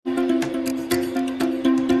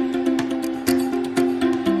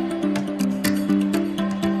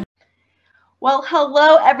Well,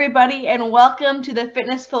 hello, everybody, and welcome to the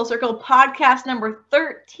Fitness Full Circle podcast number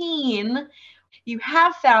 13. You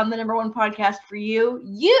have found the number one podcast for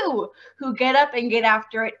you who get up and get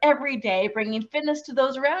after it every day, bringing fitness to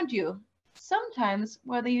those around you, sometimes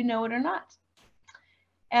whether you know it or not.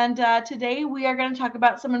 And today we are going to talk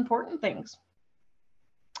about some important things.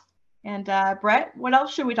 And Brett, what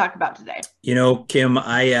else should we talk about today? You know, Kim,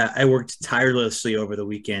 I worked tirelessly over the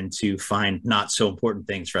weekend to find not so important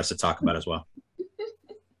things for us to talk about as well.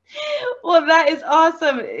 Well, that is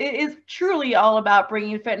awesome. It is truly all about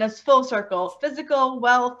bringing fitness full circle: physical,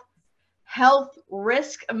 wealth, health,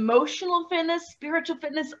 risk, emotional fitness, spiritual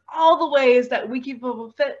fitness, all the ways that we keep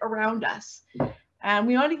people fit around us. And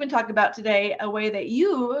we won't even talk about today a way that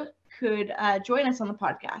you could join us on the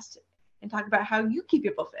podcast and talk about how you keep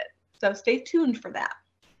people fit. So stay tuned for that.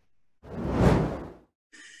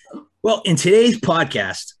 Well, in today's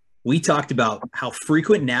podcast, we talked about how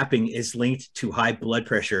frequent napping is linked to high blood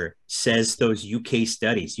pressure, says those UK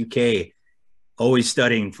studies. UK always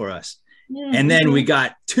studying for us. Mm-hmm. And then we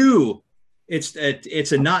got two. It's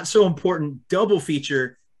a not so important double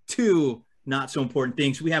feature, two not so important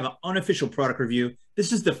things. We have an unofficial product review.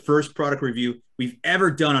 This is the first product review we've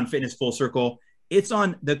ever done on Fitness Full Circle. It's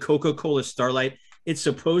on the Coca-Cola Starlight. It's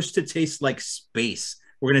supposed to taste like space.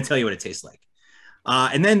 We're going to tell you what it tastes like.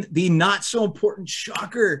 And then the not so important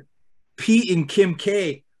shocker, Pete and Kim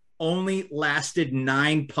K only lasted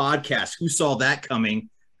 9 podcasts. Who saw that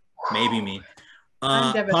coming? Maybe me.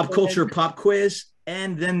 Pop culture pop quiz.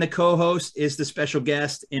 And then the co-host is the special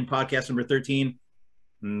guest in podcast number 13,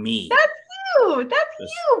 me. That's you. That's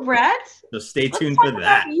you, Brett. So stay tuned for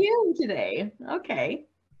that. You today. Okay.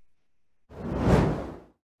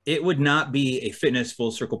 It would not be a Fitness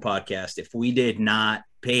Full Circle podcast if we did not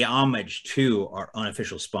pay homage to our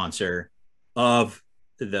unofficial sponsor of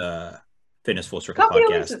the Fitness Full Circle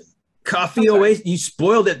podcast. Coffee Oasis. You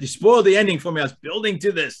spoiled it. You spoiled the ending for me. I was building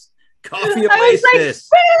to this. Coffee Oasis. Like,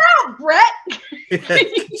 spit it out, Brett.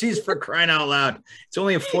 Jeez, for crying out loud. It's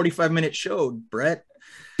only a 45-minute show, Brett.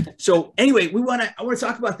 So anyway, I want to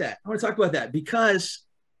talk about that. I want to talk about that because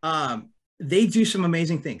they do some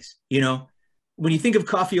amazing things. You know, when you think of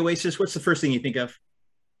Coffee Oasis, what's the first thing you think of?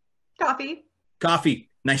 Coffee.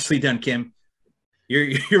 Nicely done, Kim.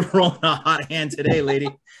 You're rolling a hot hand today, lady.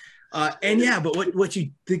 And yeah, but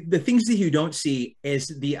the things that you don't see is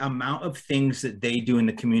the amount of things that they do in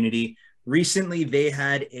the community. Recently, they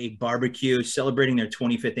had a barbecue celebrating their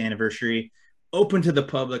 25th anniversary, open to the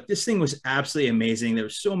public. This thing was absolutely amazing. There were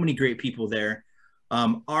so many great people there.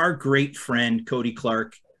 Our great friend, Cody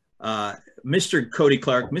Clark, Mr. Cody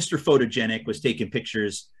Clark, Mr. Photogenic, was taking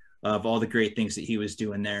pictures of all the great things that he was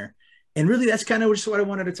doing there. And really, that's kind of just what I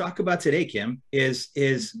wanted to talk about today, Kim, is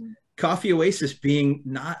Coffee Oasis being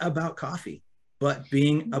not about coffee, but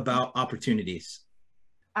being about opportunities.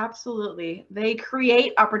 Absolutely. They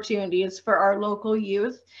create opportunities for our local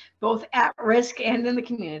youth, both at risk and in the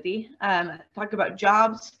community. Talk about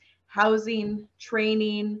jobs, housing,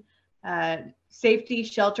 training, safety,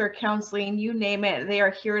 shelter, counseling, you name it. They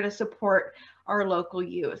are here to support our local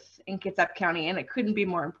youth in Kitsap County, and it couldn't be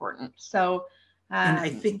more important. So, and I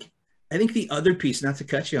think the other piece, not to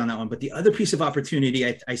cut you on that one, but the other piece of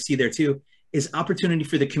opportunity I see there too is opportunity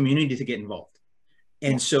for the community to get involved.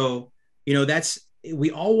 And so, you know,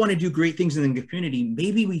 we all want to do great things in the community.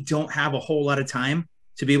 Maybe we don't have a whole lot of time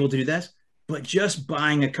to be able to do this, but just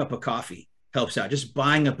buying a cup of coffee helps out. Just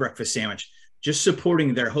buying a breakfast sandwich, just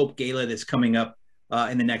supporting their Hope Gala that's coming up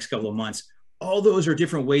in the next couple of months. All those are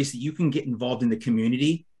different ways that you can get involved in the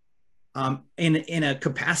community in a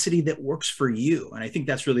capacity that works for you. And I think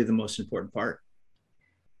that's really the most important part.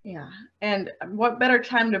 Yeah. And what better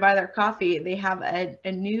time to buy their coffee? They have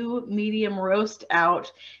a new medium roast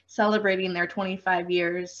out celebrating their 25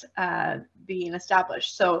 years being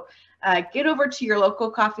established. So get over to your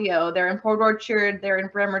local Coffee O. They're in Port Orchard. They're in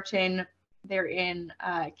Bremerton. They're in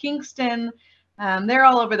Kingston. They're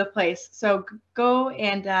all over the place. So go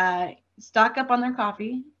and stock up on their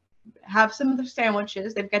coffee. Have some of their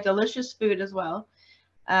sandwiches. They've got delicious food as well.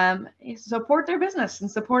 Support their business and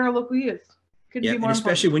support our local youth. Couldn't be more and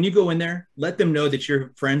especially important. When you go in there, let them know that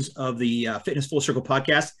you're friends of the Fitness Full Circle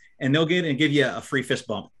podcast, and they'll give you a free fist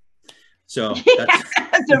bump. So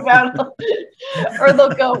that's about, or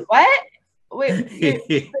they'll go, what? Wait,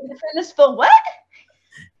 Fitness Full what?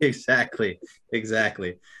 Exactly.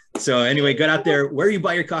 So anyway, get out there. Where you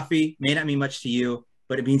buy your coffee may not mean much to you,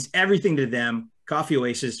 but it means everything to them. Coffee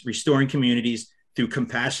Oasis, restoring communities through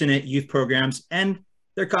compassionate youth programs and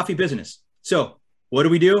their coffee business. So what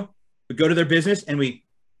do? We go to their business and we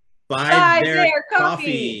buy their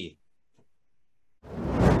coffee.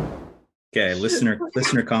 Okay, listener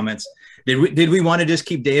comments. Did we want to just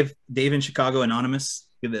keep Dave in Chicago anonymous?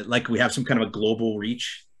 Like we have some kind of a global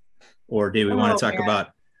reach, or do we want to talk about,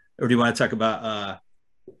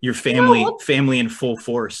 your family in full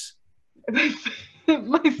force?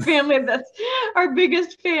 My family, that's our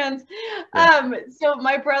biggest fans. Yeah. So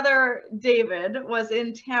my brother David was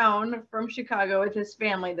in town from Chicago with his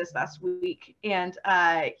family this last week, and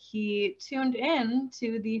he tuned in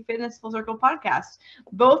to the Fitness Full Circle podcast,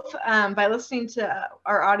 both by listening to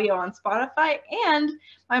our audio on Spotify, and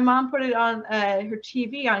my mom put it on her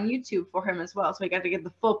TV on YouTube for him as well, so he got to get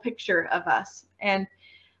the full picture of us. And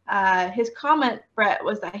his comment, Brett,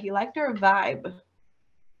 was that he liked our vibe.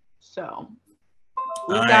 So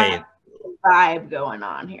we got a vibe going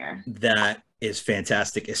on here. That is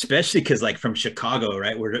fantastic, especially because like from Chicago,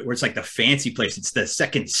 right, where it's like the fancy place. It's the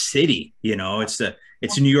second city, you know. It's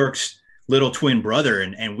New York's little twin brother,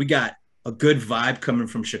 and we got a good vibe coming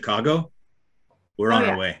from Chicago. We're on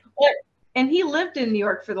our way. And he lived in New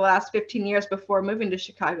York for the last 15 years before moving to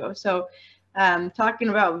Chicago. So talking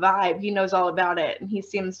about vibe, he knows all about it, and he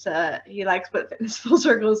likes what Fitness Full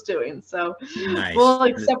Circle is doing. So nice. We'll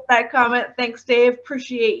accept that comment. Thanks, Dave.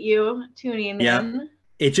 Appreciate you tuning in.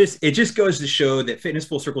 It just goes to show that Fitness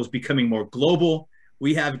Full Circle is becoming more global.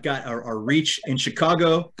 We have got our reach in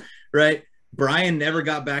Chicago, right? Brian never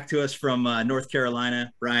got back to us from North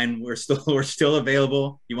Carolina. Brian, we're still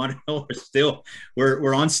available. You want to know?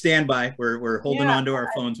 We're on standby. We're holding on to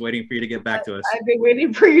our phones, waiting for you to get back to us. I've been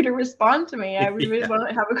waiting for you to respond to me. I really want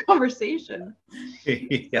to have a conversation.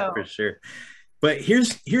 Yeah, for sure. But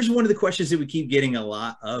here's one of the questions that we keep getting a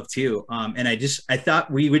lot of too. And I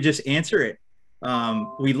thought we would just answer it.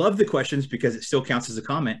 We love the questions because it still counts as a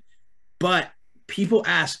comment. But people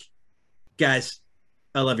ask, guys,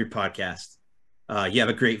 I love your podcast. You have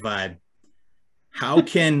a great vibe. How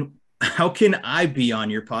can I be on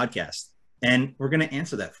your podcast? And we're going to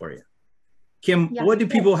answer that for you. Kim, what do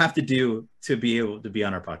people have to do to be able to be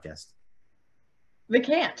on our podcast? They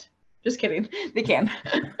can't. Just kidding. They can.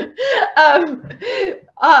 All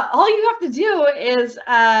you have to do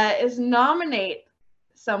is nominate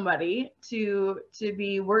somebody to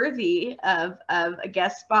be worthy of a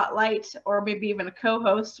guest spotlight, or maybe even a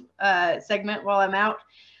co-host segment while I'm out.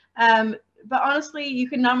 But honestly, you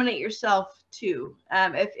can nominate yourself too.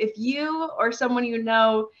 If you or someone you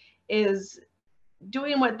know is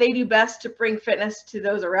doing what they do best to bring fitness to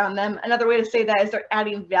those around them, another way to say that is they're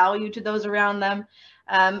adding value to those around them,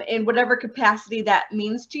 in whatever capacity that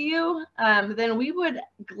means to you, then we would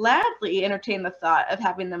gladly entertain the thought of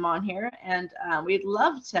having them on here. And we'd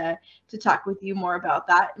love to talk with you more about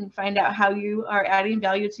that and find out how you are adding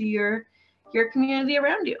value to your community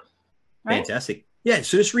around you. Right? Fantastic. Yeah,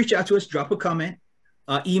 so just reach out to us, drop a comment,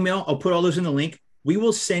 email. I'll put all those in the link. We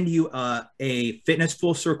will send you a Fitness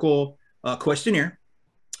Full Circle questionnaire,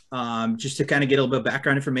 just to kind of get a little bit of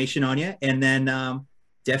background information on you. And then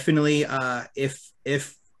definitely,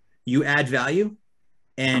 if you add value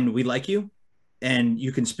and we like you and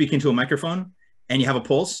you can speak into a microphone and you have a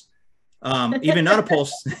pulse, even not a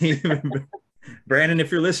pulse, Brandon,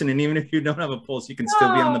 if you're listening, even if you don't have a pulse, you can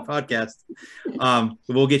still be on the podcast.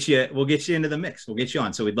 We'll get you into the mix. We'll get you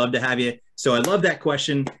on. So we'd love to have you. So I love that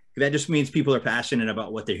question. That just means people are passionate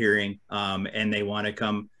about what they're hearing, and they want to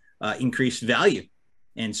come increase value.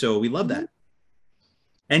 And so we love that.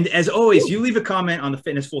 And as always, you leave a comment on the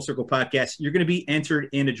Fitness Full Circle podcast, you're going to be entered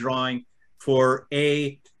in a drawing for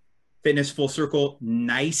a Fitness Full Circle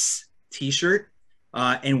nice t-shirt.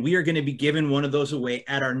 And we are going to be giving one of those away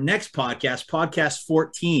at our next podcast, podcast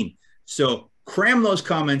 14. So cram those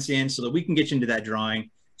comments in so that we can get you into that drawing,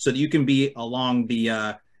 so that you can be along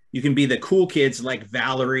the, you can be the cool kids like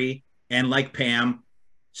Valerie and like Pam,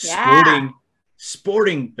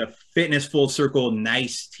 sporting the Fitness Full Circle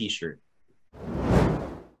nice t-shirt.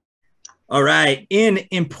 All right. In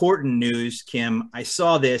important news, Kim, I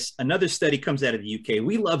saw this. Another study comes out of the UK.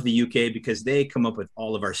 We love the UK because they come up with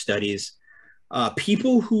all of our studies.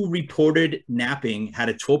 People who reported napping had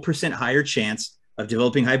a 12% higher chance of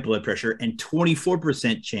developing high blood pressure and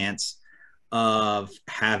 24% chance of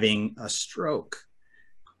having a stroke.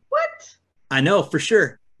 What? I know, for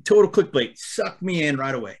sure. Total clickbait. Sucked me in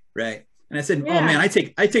right away. Right. And I said, oh man, I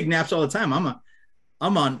take naps all the time.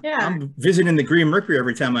 I'm visiting the Green Mercury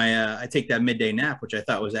every time I take that midday nap, which I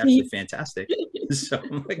thought was absolutely fantastic. So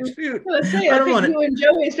I'm like, dude, I think you and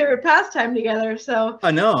Joey's favorite pastime together. So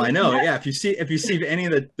I know. Yeah. If you see any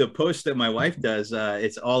of the posts that my wife does,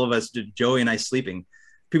 it's all of us, Joey and I, sleeping.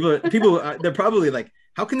 People, they're probably like,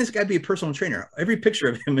 how can this guy be a personal trainer? Every picture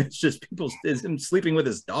of him is just him sleeping with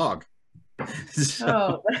his dog.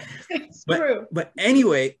 So, it's true. But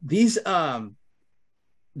anyway, these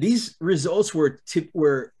these results were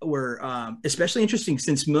especially interesting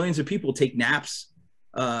since millions of people take naps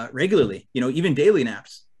regularly, even daily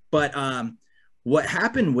naps. But what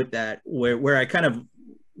happened with that, where I kind of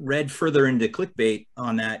read further into clickbait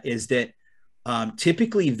on that, is that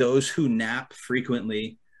typically those who nap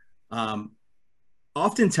frequently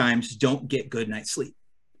oftentimes don't get good night's sleep.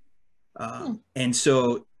 And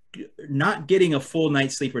so not getting a full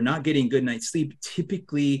night's sleep or not getting good night's sleep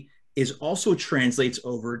typically is also translates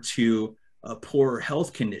over to poor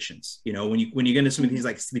health conditions. When you get into some of these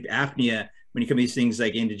like sleep apnea, when you come to these things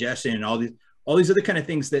like indigestion and all these other kind of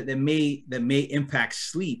things that may impact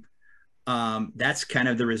sleep, that's kind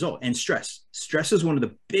of the result. And stress is one of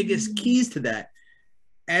the biggest keys to that.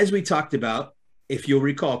 As we talked about, if you'll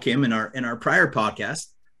recall, Kim, in our prior podcast,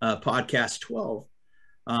 podcast 12,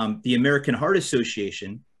 the American Heart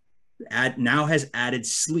Association now has added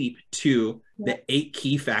sleep to the 8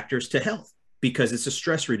 key factors to health because it's a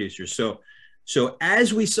stress reducer. So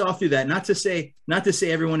as we saw through that, not to say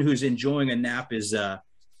everyone who's enjoying a nap is that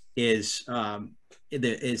it's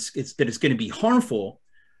going to be harmful,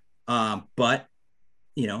 but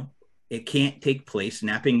it can't take place.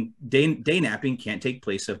 Day napping can't take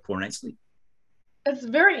place of poor night's sleep. It's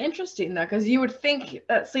very interesting though, because you would think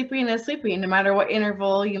that sleeping is sleeping no matter what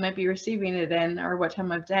interval you might be receiving it in or what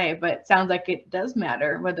time of day, but it sounds like it does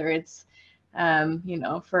matter whether it's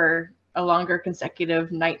for a longer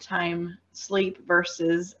consecutive nighttime sleep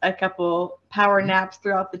versus a couple power naps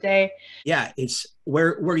throughout the day. Yeah, it's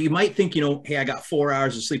where you might think, hey, I got 4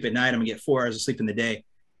 hours of sleep at night, I'm gonna get 4 hours of sleep in the day.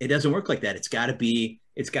 It doesn't work like that. It's got to be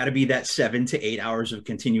that 7 to 8 hours of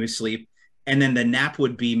continuous sleep. And then the nap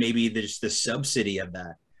would be maybe just the subsidy of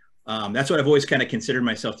that. That's what I've always kind of considered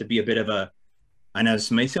myself to be, a bit of I know this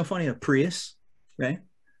may sound funny, a Prius, right?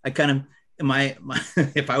 I kind of,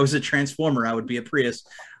 if I was a transformer, I would be a Prius.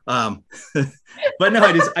 But no,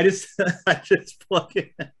 I just plug in.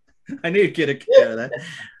 I need to get a kick out of that.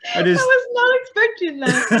 I was not expecting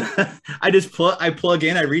that. I plug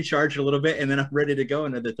in, I recharge a little bit, and then I'm ready to go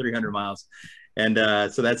another 300 miles. And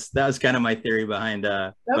so that was kind of my theory behind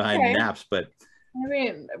naps. But I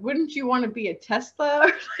mean, wouldn't you want to be a Tesla?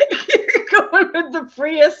 You're going with the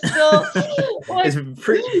Prius still.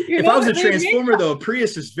 If I was a transformer, though, a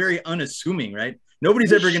Prius is very unassuming, right?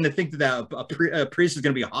 Nobody's ever going to think that a Prius is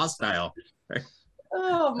going to be hostile, right?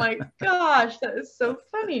 Oh my gosh, that is so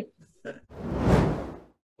funny.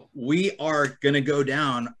 We are going to go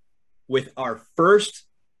down with our first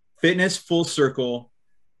Fitness Full Circle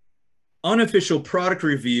unofficial product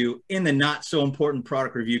review in the not so important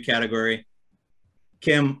product review category.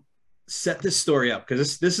 Kim, set this story up,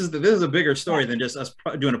 because this is a bigger story than just us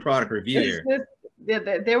doing a product review here.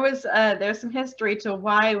 There's some history to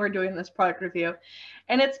why we're doing this product review,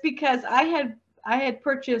 and it's because I had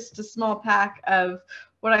purchased a small pack of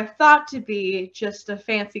what I thought to be just a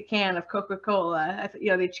fancy can of Coca-Cola.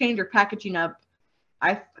 They change their packaging up.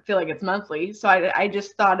 I feel like it's monthly, so I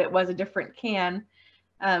just thought it was a different can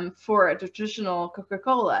for a traditional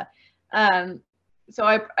Coca-Cola. So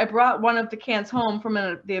I brought one of the cans home from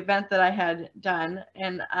the event that I had done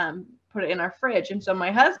and put it in our fridge. And so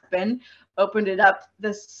my husband opened it up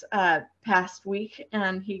this past week,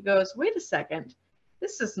 and he goes, "Wait a second,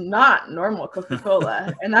 this is not normal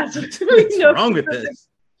Coca-Cola." And that's what's wrong with this?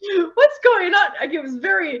 What's going on? It was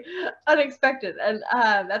very unexpected, and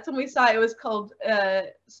that's when we saw it was called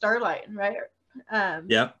Starlight, right?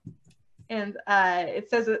 Yep. And it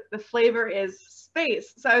says that the flavor is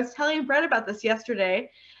space. So I was telling Brett about this yesterday,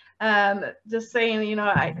 just saying,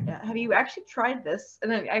 have you actually tried this?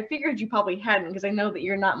 And then I figured you probably hadn't, because I know that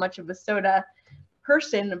you're not much of a soda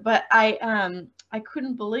person, but I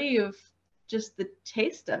couldn't believe just the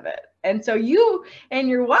taste of it. And so you and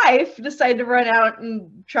your wife decided to run out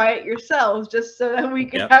and try it yourselves, just so that we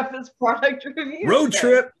could have this product review. Road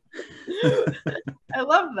trip. I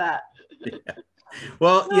love that. Yeah.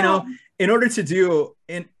 Well, in order to do,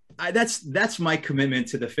 and that's my commitment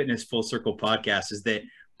to the Fitness Full Circle podcast, is that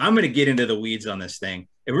I'm going to get into the weeds on this thing.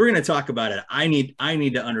 If we're going to talk about it, I need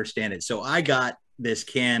to understand it. So I got this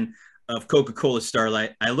can of Coca-Cola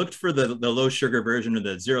Starlight. I looked for the low sugar version or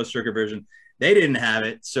the zero sugar version. They didn't have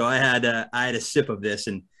it, so I had a sip of this,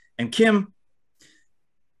 and Kim,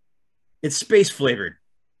 it's space flavored,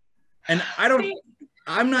 and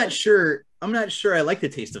I'm not sure I like the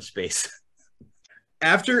taste of space.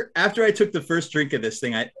 After I took the first drink of this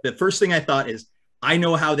thing, the first thing I thought is, I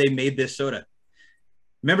know how they made this soda.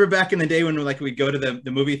 Remember back in the day when we'd go to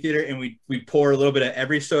the movie theater and we pour a little bit of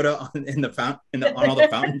every soda on all the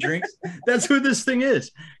fountain drinks? That's what this thing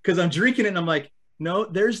is. Because I'm drinking it and I'm like, no,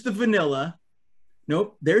 there's the vanilla.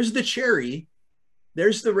 Nope, there's the cherry.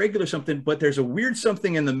 there's the regular something, but there's a weird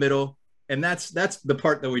something in the middle. And that's the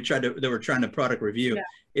part that we're trying to product review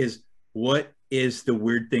is what is the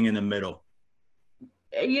weird thing in the middle?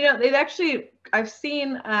 You know, I've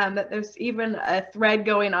seen that there's even a thread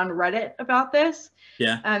going on Reddit about this.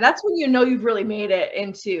 Yeah. That's when you know you've really made it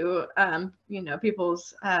into,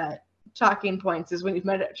 people's talking points is when you've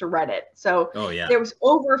made it to Reddit. So there was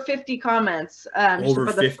over 50 comments.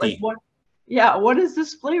 Over 50. What is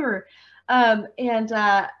this flavor? I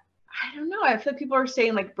don't know. I feel like people are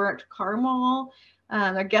saying like burnt caramel.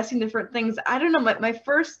 They're guessing different things. I don't know. My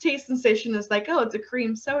first taste sensation is like, oh, it's a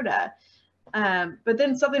cream soda. But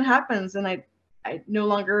then something happens and I no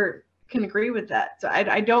longer can agree with that. So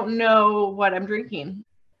I don't know what I'm drinking.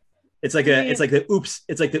 It's like the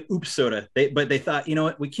oops soda. But they thought, you know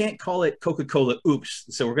what, we can't call it Coca-Cola Oops.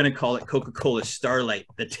 So we're going to call it Coca-Cola Starlight,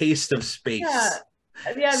 the taste of space.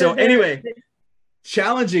 Yeah. So anyway,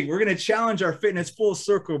 challenging. We're going to challenge our Fitness Full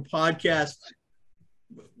Circle podcast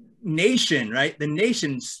nation, right? The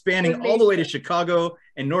nation spanning all the way to Chicago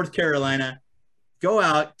and North Carolina. Go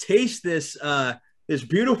out, taste this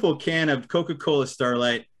beautiful can of Coca-Cola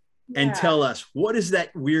Starlight and tell us, what is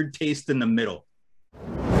that weird taste in the middle?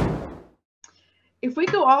 If we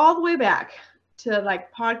go all the way back to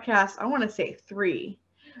like podcast, I want to say 3,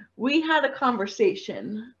 we had a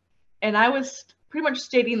conversation and I was pretty much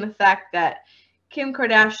stating the fact that Kim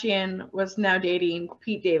Kardashian was now dating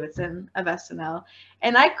Pete Davidson of SNL.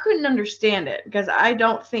 And I couldn't understand it because I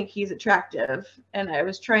don't think he's attractive. And I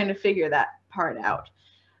was trying to figure that part out.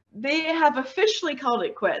 They have officially called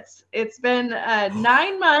it quits. It's been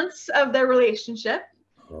 9 months of their relationship.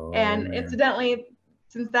 And incidentally,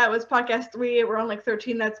 since that was podcast 3, we're on like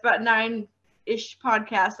 13. That's about 9-ish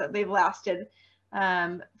podcasts that they've lasted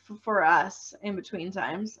for us in between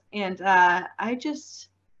times. And I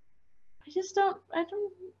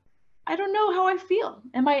don't know how I feel.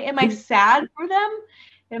 Am I sad for them?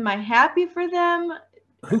 Am I happy for them?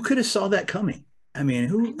 Who could have saw that coming? I mean,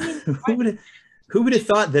 who would have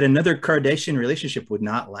thought that another Kardashian relationship would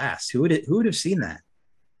not last? Who would have seen that?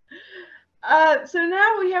 So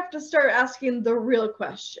now we have to start asking the real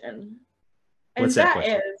question. And what's that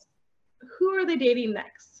question? Is, who are they dating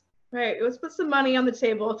next? Right? Let's put some money on the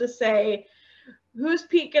table to say, who's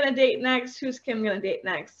Pete going to date next? Who's Kim going to date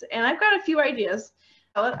next? And I've got a few ideas.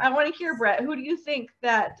 I want to hear, Brett, who do you think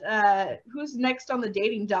that, who's next on the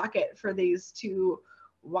dating docket for these two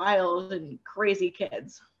wild and crazy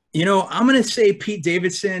kids? You know, I'm going to say Pete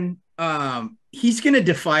Davidson. He's going to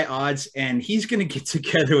defy odds and he's going to get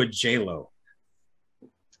together with J-Lo.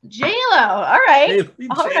 J-Lo. All right.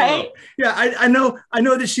 J-Lo. Right. Yeah, I know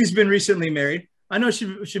that she's been recently married. I know she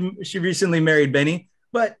recently married Benny,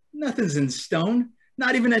 but nothing's in stone.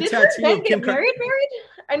 Not even a tattoo of Kim married?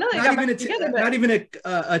 I know they got back together, but not even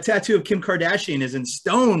a tattoo of Kim Kardashian is in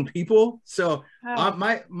stone, people. So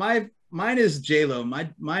mine is J-Lo.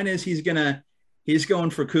 Mine is he's going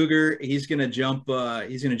for Cougar. He's gonna jump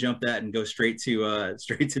that and go straight to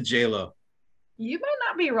J-Lo. You might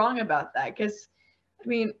not be wrong about that, because I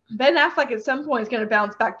mean, Ben Affleck at some point is going to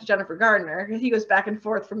bounce back to Jennifer Garner, because he goes back and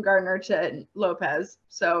forth from Garner to Lopez.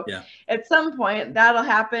 So at some point that'll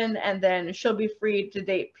happen, and then she'll be free to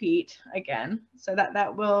date Pete again. So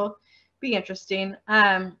that will be interesting.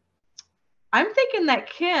 I'm thinking that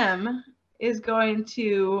Kim is going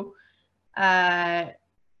to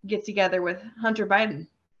get together with Hunter Biden.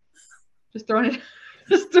 Just throwing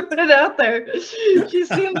it out there. She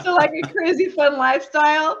seems to like a crazy fun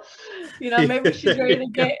lifestyle. You know, maybe she's ready to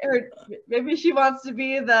get her. Maybe she wants to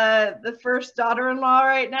be the first daughter-in-law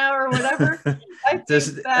right now, or whatever.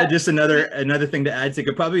 Just another thing to add. It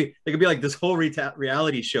could be like this whole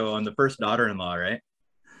reality show on the first daughter-in-law, right?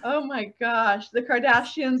 Oh my gosh, the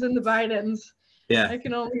Kardashians and the Bidens. Yeah, I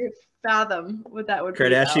can only fathom what that would be.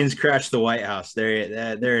 Kardashians crashed the White House. There it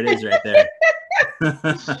is, right there.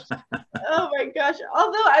 Oh my gosh.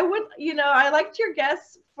 Although I liked your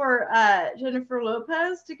guess for Jennifer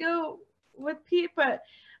Lopez to go with Pete, but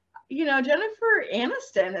Jennifer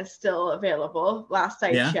Aniston is still available. Last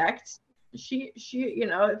I checked. She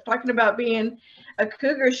talking about being a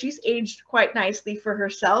cougar, she's aged quite nicely for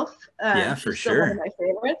herself. For sure. One of my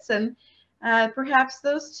favorites, and perhaps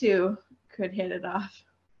those two could hit it off.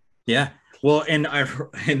 Yeah. Well, and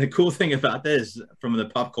the cool thing about this, from the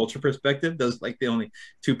pop culture perspective, those like the only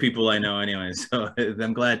two people I know anyway. So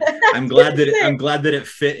I'm glad that it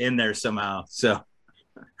fit in there somehow. So.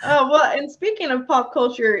 Oh, well, and speaking of pop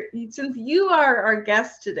culture, since you are our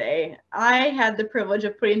guest today, I had the privilege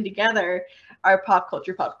of putting together our pop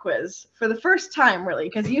culture pop quiz for the first time, really,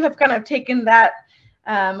 because you have kind of taken that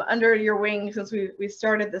under your wing since we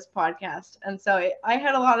started this podcast. And so I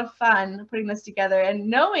had a lot of fun putting this together, and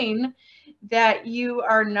knowing that you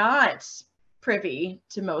are not privy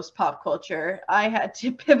to most pop culture, I had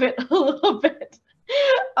to pivot a little bit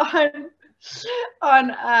on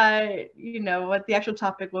what the actual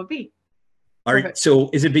topic will be.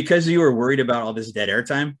 So is it because you were worried about all this dead air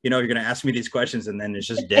time? You're going to ask me these questions and then it's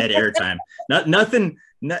just dead air time. Nothing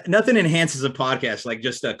enhances a podcast like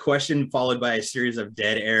just a question followed by a series of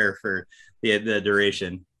dead air for the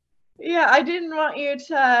duration. Yeah, I didn't want you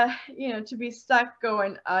to, to be stuck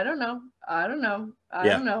going, I don't know.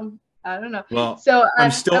 Well, so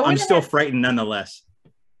I'm still frightened nonetheless.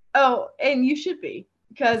 Oh, and you should be,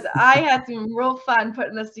 because I had some real fun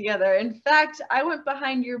putting this together. In fact, I went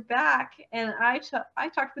behind your back and I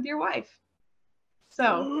talked with your wife.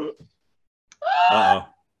 So,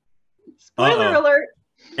 spoiler alert.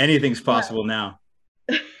 Anything's possible now.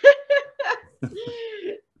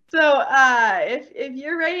 So, if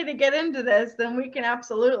you're ready to get into this, then we can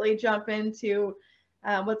absolutely jump into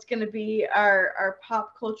what's going to be our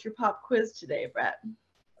pop culture pop quiz today, Brett.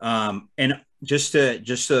 And just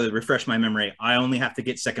to refresh my memory, I only have to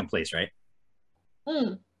get second place, right?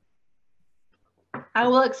 I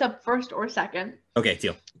will accept first or second. Okay,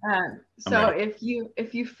 deal. So if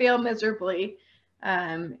you fail miserably,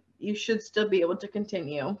 you should still be able to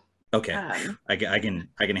continue. Okay, I can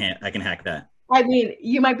hack that. I mean,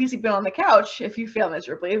 you might be sleeping on the couch if you fail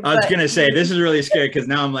miserably. I was gonna say this is really scary because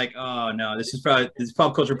now I'm like, oh no, this is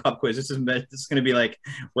pop culture pop quiz. This is gonna be like,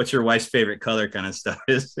 what's your wife's favorite color kind of stuff.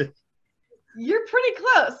 You're pretty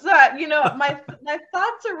close. My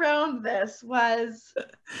thoughts around this was,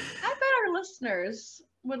 I bet our listeners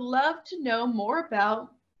would love to know more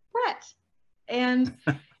about Brett and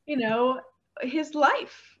his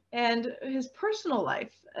life and his personal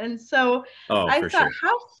life. And so I thought,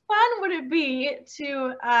 how fun would it be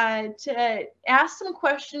to ask some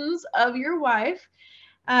questions of your wife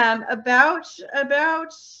about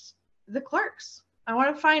the Clarks. I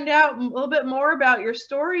want to find out a little bit more about your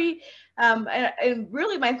story. And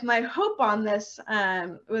really my hope on this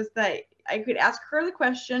was that I could ask her the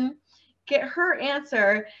question, get her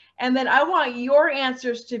answer, and then I want your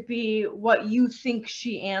answers to be what you think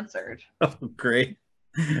she answered. Oh, great.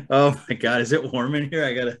 Oh my God, is it warm in here?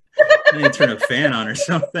 I need to turn a fan on or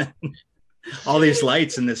something. All these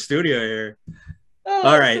lights in the studio here.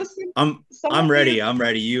 All right, I'm ready. I'm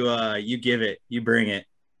ready. You give it. You bring it.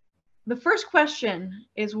 The first question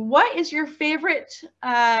is, what is your favorite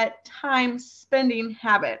time spending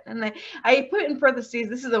habit? And I put in parentheses,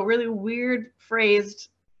 this is a really weird phrased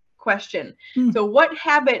question. So what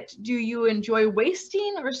habit do you enjoy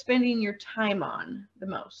wasting or spending your time on the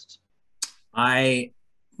most?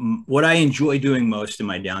 What I enjoy doing most in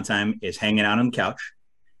my downtime is hanging out on the couch,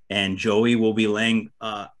 and Joey will be laying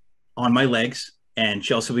on my legs, and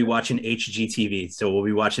Chelsea will be watching HGTV. So we'll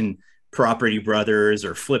be watching Property Brothers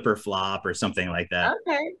or Flip or Flop or something like that.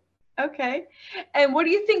 Okay. And what do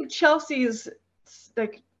you think Chelsea's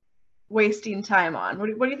like wasting time on?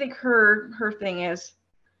 What do you think her thing is?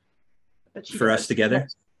 That she for does? Us together?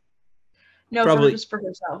 No, probably just for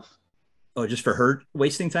herself. Oh, just for her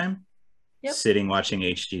wasting time? Yep. Sitting watching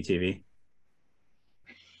HGTV.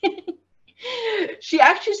 She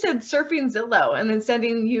actually said surfing Zillow and then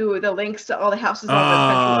sending you the links to all the houses.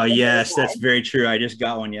 Oh, yes, that's very true. I just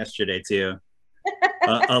got one yesterday too.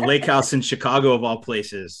 A lake house in Chicago of all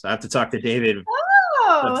places. I have to talk to David.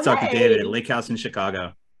 David at Lake House in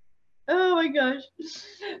Chicago. Oh my gosh.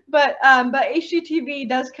 But HGTV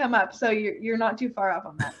does come up, so you're not too far off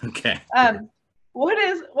on that. Okay. What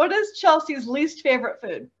is Chelsea's least favorite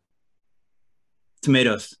food?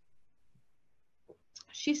 Tomatoes.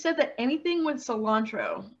 She said that anything with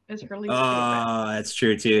cilantro is her least favorite. Oh, that's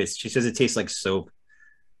true too. She says it tastes like soap.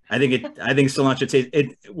 I think cilantro tastes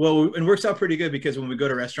it. Well, it works out pretty good because when we go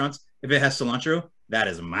to restaurants, if it has cilantro, that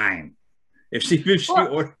is mine. If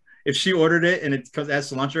she ordered it and it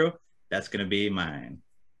has cilantro, that's gonna be mine.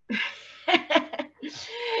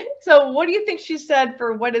 So, what do you think she said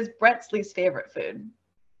for what is Brett's least favorite food?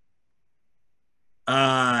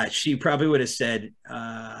 She probably would have said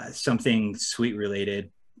something sweet related.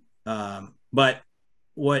 But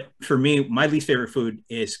for me, my least favorite food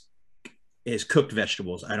is cooked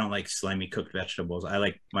vegetables. I don't like slimy cooked vegetables. I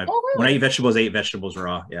like when I eat vegetables, I eat vegetables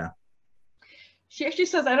raw. Yeah. She actually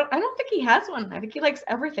says, I don't think he has one. I think he likes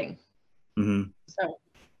everything. Mm-hmm. So,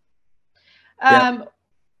 Yep.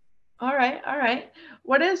 All right.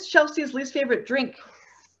 What is Chelsea's least favorite drink?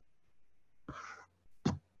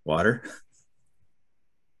 Water.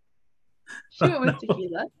 She went with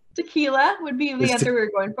tequila. Tequila would be the answer we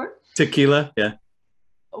were going for. Tequila, yeah.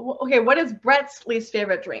 Okay, what is Brett's least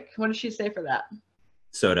favorite drink? What did she say for that?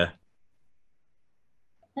 Soda.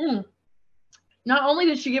 Not only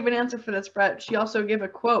did she give an answer for this, Brett, she also gave a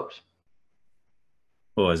quote.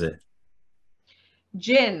 What was it?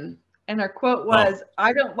 Gin. And her quote was,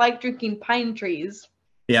 I don't like drinking pine trees.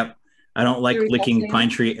 Yep. I don't like licking guessing? pine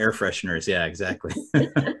tree air fresheners. Yeah, exactly.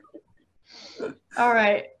 All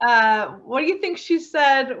right. What do you think she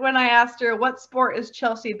said when I asked her, what sport is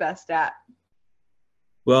Chelsea best at?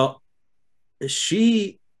 Well,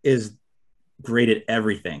 she is great at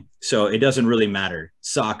everything, so it doesn't really matter.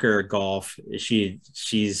 Soccer, golf,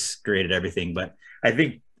 she's great at everything. But I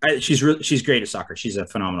think she's great at soccer. She's a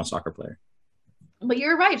phenomenal soccer player. But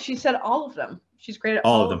you're right. She said all of them. She's great at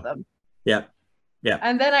all of them. Yep. Yeah.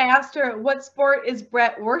 And then I asked her, what sport is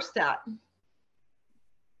Brett worst at?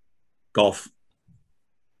 Golf.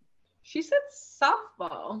 She said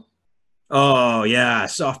softball. Oh yeah,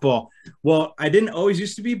 softball. Well, I didn't always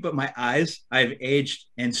used to be, but my eyes, I've aged,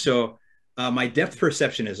 and so my depth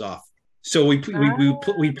perception is off. So we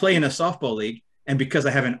play in a softball league, and because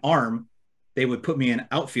I have an arm, they would put me in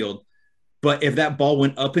outfield. But if that ball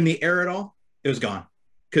went up in the air at all, it was gone.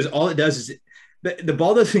 Because all it does is the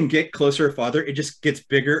ball doesn't get closer or farther; it just gets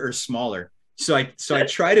bigger or smaller. So I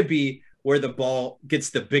try to be where the ball gets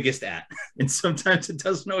the biggest at, and sometimes it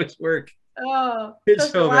doesn't always work. Oh, it's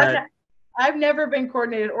so bad. I've never been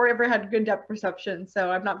coordinated or ever had good depth perception, so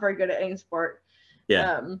I'm not very good at any sport.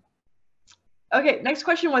 Yeah. Okay, next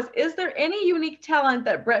question was, is there any unique talent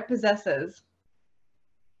that Brett possesses?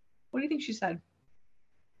 What do you think she said?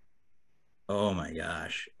 Oh my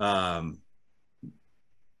gosh.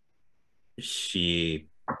 She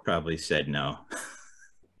probably said no.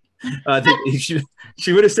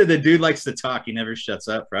 She would have said the dude likes to talk. He never shuts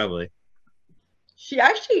up, probably. She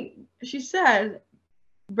said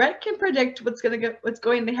Brett can predict what's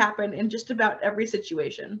going to happen in just about every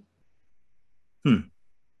situation.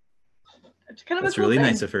 It's kind of that's a cool really thing.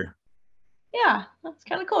 Nice of her. Yeah, that's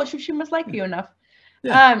kind of cool. She must like you enough.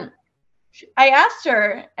 Yeah. I asked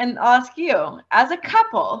her, and I'll ask you, as a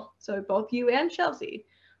couple, so both you and Chelsea,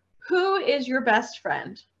 who is your best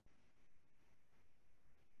friend?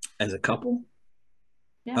 As a couple?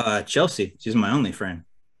 Yeah. Chelsea. She's my only friend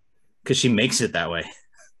because she makes it that way.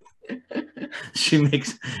 she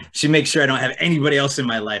makes sure I don't have anybody else in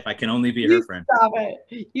my life. I can only be her friend. Stop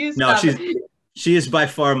it. She is by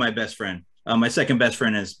far my best friend. My second best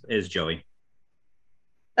friend is Joey.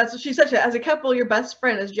 That's what she said. As a couple, your best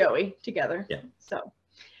friend is Joey together. Yeah. So,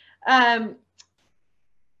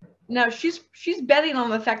 now she's betting on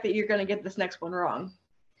the fact that you're going to get this next one wrong.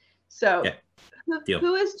 So, yeah.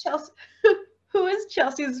 Who is Chelsea? Who is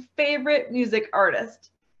Chelsea's favorite music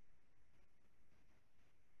artist?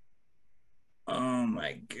 Oh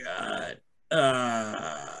my God.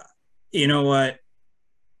 You know what?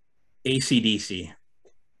 AC/DC.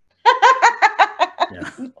 Yeah.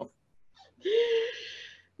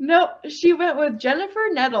 No, she went with Jennifer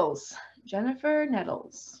Nettles. Jennifer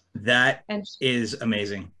Nettles. That is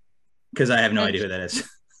amazing because I have no idea who that is.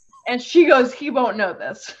 And she goes, he won't know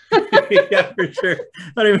this. Yeah, for sure.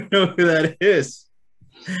 I don't even know who that is.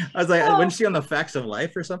 I was like, wasn't she on the Facts of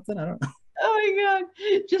Life or something? I don't know. Oh my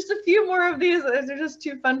God. Just a few more of these. They're just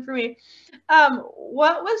too fun for me.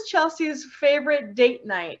 What was Chelsea's favorite date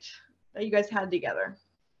night that you guys had together?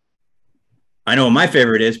 I know what my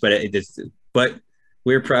favorite is, but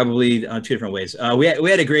we're probably on two different ways. We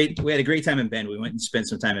had a great time in Bend. We went and spent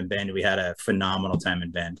some time in Bend. We had a phenomenal time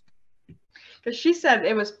in Bend. Because she said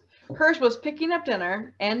hers was picking up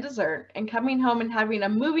dinner and dessert and coming home and having a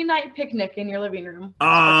movie night picnic in your living room.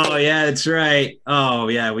 Oh yeah, that's right. Oh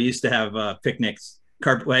yeah, we used to have picnics.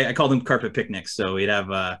 I called them carpet picnics. So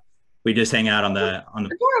we just hang out on the.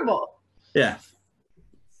 Adorable. Yeah.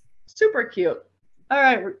 Super cute. All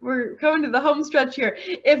right, we're going to the home stretch here.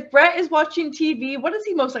 If Brett is watching TV, what is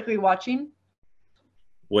he most likely watching?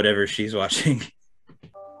 Whatever she's watching.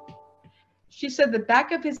 She said the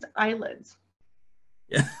back of his eyelids.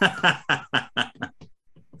 Yeah.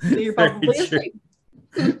 So you're probably asleep.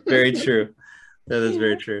 Very true. That is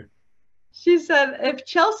very true. She said if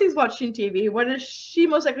Chelsea's watching TV, what is she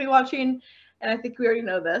most likely watching? And I think we already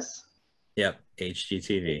know this. Yep,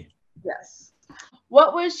 HGTV. Yes.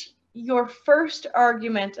 What was your first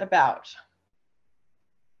argument about?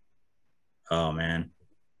 Oh man,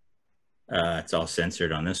 it's all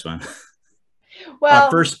censored on this one. Well,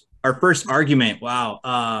 our first argument. Wow.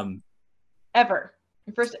 Ever.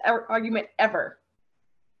 Your first argument ever.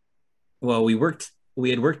 Well, we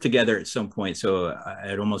had worked together at some point, so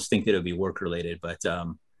I'd almost think that it would be work related. But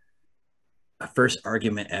a first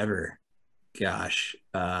argument ever. Gosh,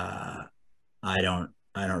 I don't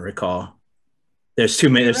recall. There's too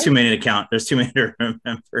many. There's too many to count. There's too many to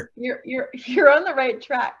remember. You're on the right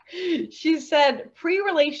track. She said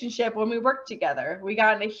pre-relationship, when we worked together, we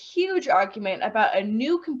got in a huge argument about a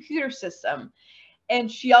new computer system,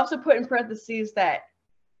 and she also put in parentheses that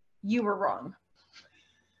you were wrong.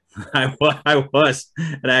 I was,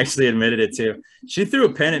 and I actually admitted it too. She threw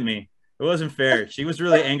a pen at me. It wasn't fair. She was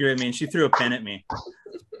really angry at me, and she threw a pen at me.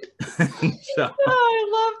 So. Oh, I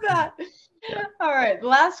love that. Yeah. All right. The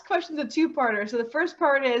last question is a two-parter. So the first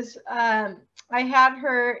part is I had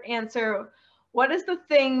her answer, what is the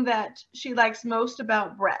thing that she likes most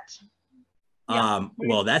about Brett? Yeah.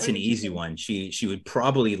 Well, that's an easy one. She would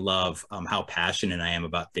probably love how passionate I am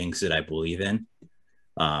about things that I believe in.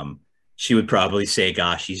 She would probably say,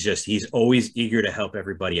 gosh, he's always eager to help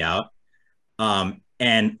everybody out.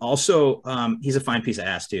 And also he's a fine piece of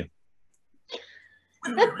ass too.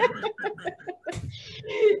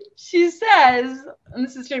 She says, and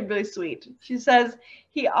this is really sweet, she says,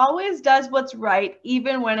 he always does what's right,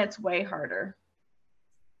 even when it's way harder.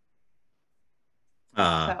 So,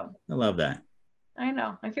 I love that. I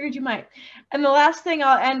know. I figured you might. And the last thing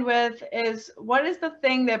I'll end with is, what is the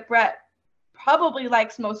thing that Brett probably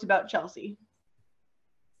likes most about Chelsea?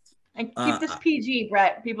 And keep this PG,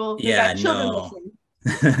 Brett. People, got children listening.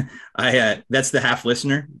 That's the half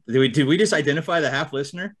listener. Did we just identify the half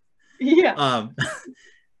listener? Yeah.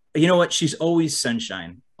 You know what? She's always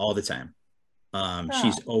sunshine all the time.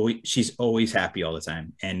 She's always happy all the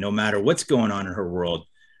time. And no matter what's going on in her world,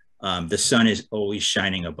 the sun is always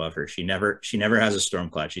shining above her. She never has a storm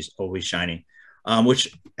cloud. She's always shining.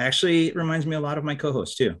 Which actually reminds me a lot of my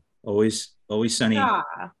co-host too. Always sunny.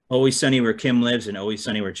 Always sunny where Kim lives, and always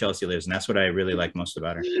sunny where Chelsea lives. And that's what I really like most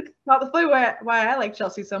about her. Well, that's probably why I like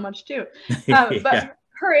Chelsea so much too. But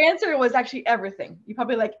her answer was actually everything. You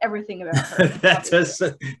probably like everything about her.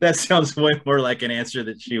 that sounds way more like an answer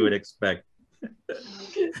that she would expect.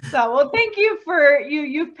 So, well, thank you for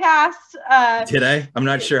you passed. Did I? I'm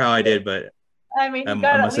not sure how I did, but I mean, you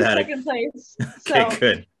got at least second place. Okay, so,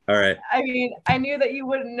 good. All right. I mean, I knew that you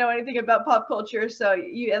wouldn't know anything about pop culture, so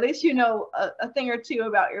you at least know a thing or two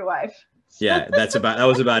about your wife. Yeah, that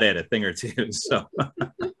was about it, a thing or two. So.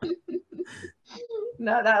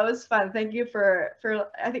 No, that was fun. Thank you for.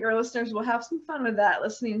 I think our listeners will have some fun with that,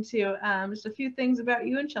 listening to just a few things about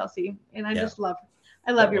you and Chelsea. And I just love.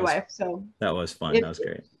 I love your wife. So that was fun. That was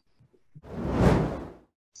great.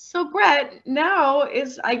 So Brett, now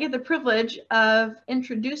I get the privilege of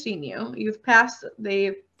introducing you. You've passed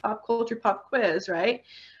the pop culture pop quiz, right?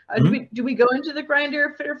 Do we go into the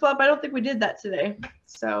grinder fit or flop? I don't think we did that today.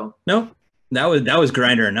 So no, that was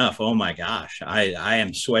grinder enough. Oh my gosh, I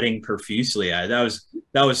am sweating profusely. That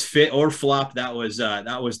was fit or flop. That was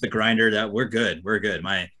the grinder. That we're good.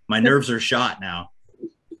 My nerves are shot now.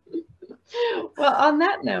 Well, on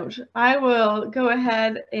that note, I will go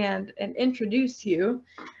ahead and introduce you.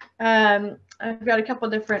 I've got a couple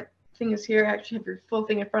different things here. I actually have your full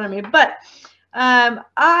thing in front of me, but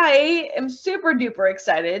I am super duper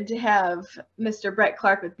excited to have Mr. Brett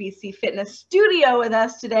Clark with BC Fitness Studio with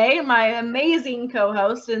us today, my amazing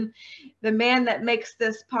co-host and the man that makes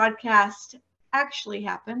this podcast actually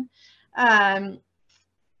happen.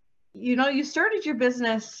 You started your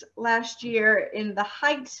business last year in the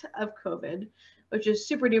height of COVID, which is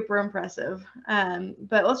super duper impressive.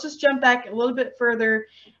 But let's just jump back a little bit further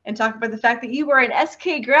and talk about the fact that you were an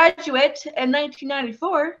SK graduate in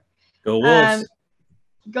 1994. Go Wolves.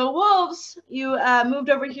 Go Wolves. You moved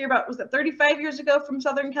over here was it 35 years ago from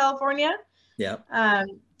Southern California? Yeah.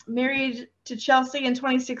 Married to Chelsea in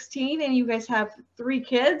 2016, and you guys have 3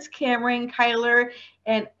 kids, Cameron, Kyler,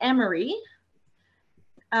 and Emery.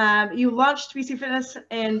 You launched BC Fitness,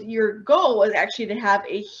 and your goal was actually to have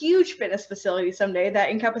a huge fitness facility someday that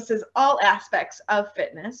encompasses all aspects of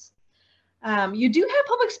fitness. You do have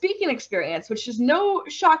public speaking experience, which is no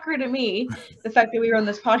shocker to me, the fact that we were on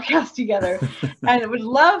this podcast together. And I would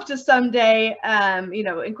love to someday,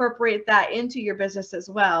 incorporate that into your business as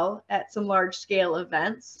well at some large scale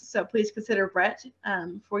events. So please consider Brett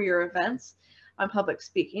for your events on public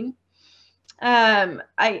speaking.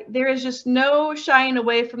 There is just no shying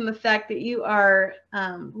away from the fact that you are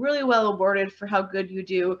really well awarded for how good you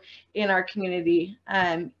do in our community.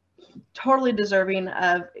 Totally deserving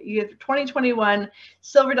of you have 2021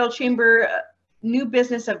 Silverdale Chamber New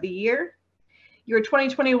Business of the Year. Your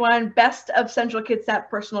 2021 Best of Central Kitsap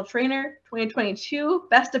Personal Trainer, 2022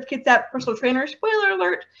 Best of Kitsap Personal Trainer, spoiler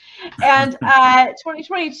alert, and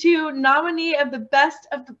 2022 nominee of the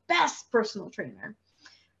Best Personal Trainer.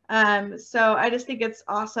 So I just think it's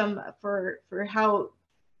awesome for how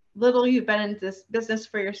little you've been in this business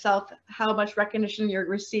for yourself, how much recognition you're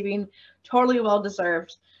receiving, totally well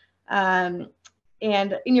deserved.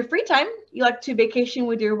 And in your free time, you like to vacation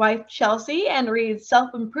with your wife, Chelsea, and read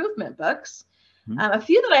self-improvement books. A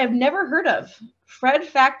few that I have never heard of: Fred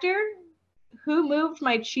Factor, Who Moved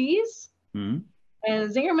My Cheese, and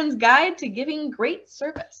Zingerman's Guide to Giving Great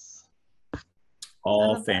Service.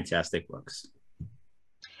 All fantastic books.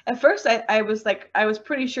 At first, I was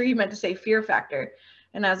pretty sure you meant to say Fear Factor.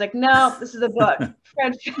 And I was like, no, this is a book,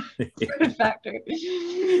 Fred Factor.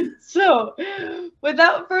 So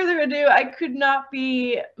without further ado, I could not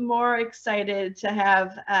be more excited to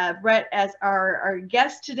have Brett as our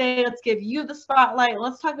guest today. Let's give you the spotlight.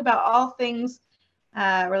 Let's talk about all things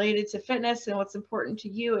related to fitness and what's important to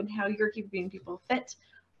you and how you're keeping people fit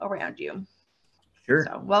around you. Sure.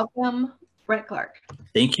 So welcome, Brett Clark.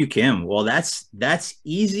 Thank you, Kim. Well, that's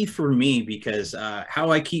easy for me because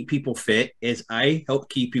how I keep people fit is I help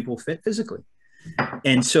keep people fit physically.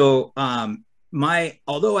 And so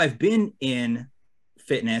although I've been in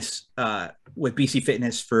fitness with BC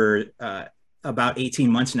Fitness for about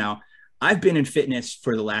 18 months now, I've been in fitness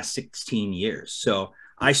for the last 16 years. So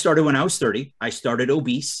I started when I was 30. I started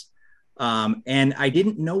obese and I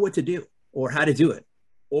didn't know what to do or how to do it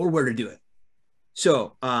or where to do it.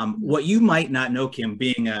 So what you might not know, Kim,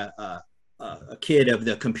 being a kid of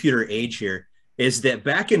the computer age here, is that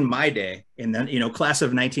back in my day, in the class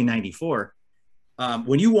of 1994,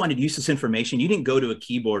 when you wanted useless information, you didn't go to a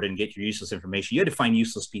keyboard and get your useless information. You had to find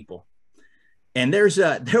useless people. And there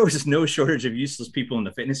was no shortage of useless people in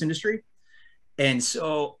the fitness industry. And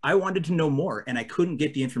so I wanted to know more, and I couldn't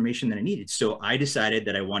get the information that I needed. So I decided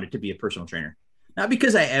that I wanted to be a personal trainer, not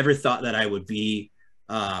because I ever thought that I would be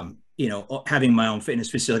having my own fitness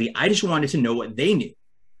facility. I just wanted to know what they knew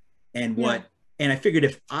and and I figured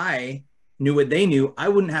if I knew what they knew, I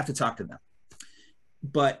wouldn't have to talk to them.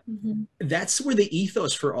 But that's where the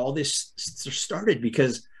ethos for all this started,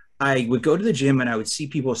 because I would go to the gym and I would see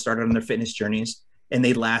people start on their fitness journeys and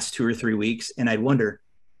they'd last 2 or 3 weeks. And I'd wonder,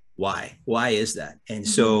 why is that? And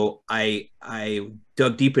so I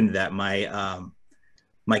dug deep into that.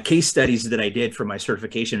 My case studies that I did for my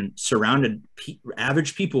certification surrounded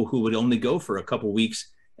average people who would only go for a couple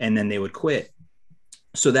weeks and then they would quit.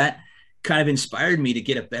 So that kind of inspired me to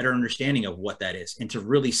get a better understanding of what that is and to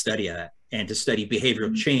really study that and to study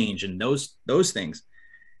behavioral change and those things.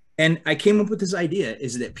 And I came up with this idea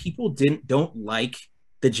is that people don't like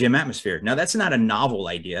the gym atmosphere. Now that's not a novel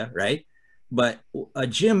idea, right? But a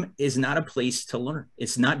gym is not a place to learn.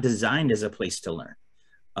 It's not designed as a place to learn.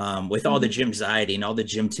 With all the gym anxiety and all the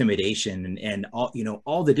gym intimidation and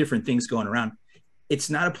all the different things going around, it's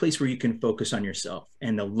not a place where you can focus on yourself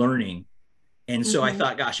and the learning. And so I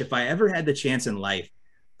thought, gosh, if I ever had the chance in life,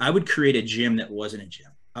 I would create a gym that wasn't a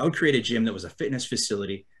gym. I would create a gym that was a fitness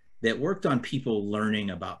facility that worked on people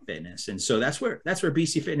learning about fitness. And so that's where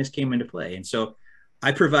BC Fitness came into play. And so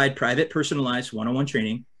I provide private, personalized one-on-one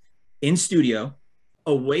training in studio,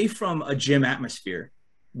 away from a gym atmosphere,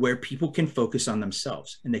 where people can focus on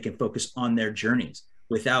themselves and they can focus on their journeys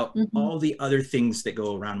without all the other things that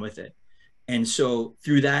go around with it. And so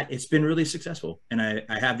through that, it's been really successful. And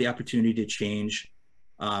I have the opportunity to change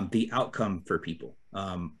the outcome for people.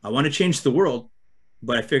 I want to change the world,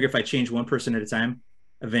 but I figure if I change one person at a time,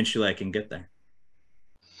 eventually I can get there.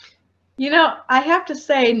 I have to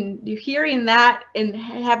say, hearing that and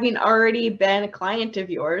having already been a client of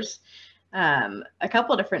yours a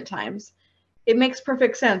couple different times, it makes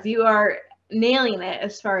perfect sense. You are nailing it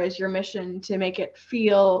as far as your mission to make it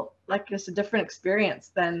feel like just a different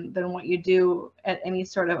experience than what you do at any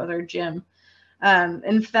sort of other gym.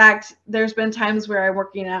 In fact, there's been times where I'm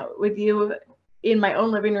working out with you in my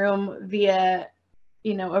own living room via,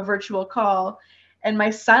 a virtual call, and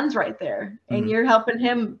my son's right there, and you're helping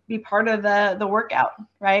him be part of the workout,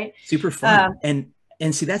 right? Super fun.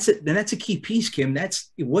 And see, that's a key piece, Kim.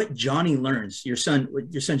 That's what Johnny learns. Your son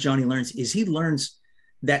Johnny learns is he learns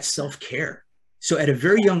that self-care. So at a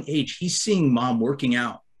very young age, he's seeing mom working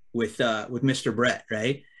out with Mr. Brett,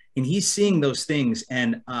 right? And he's seeing those things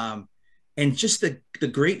and just the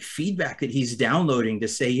great feedback that he's downloading to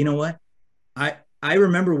say, you know what, I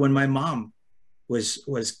remember when my mom was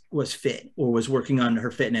fit or was working on her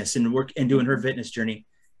fitness and doing her fitness journey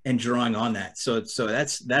and drawing on that. So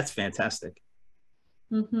that's fantastic.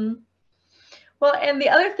 Well, and the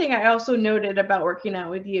other thing I also noted about working out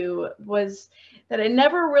with you was that it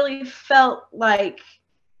never really felt like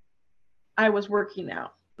I was working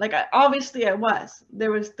out. Like obviously I was.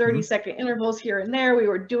 There was 30-second intervals here and there. We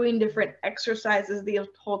were doing different exercises the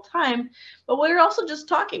whole time, but we were also just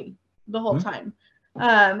talking the whole time.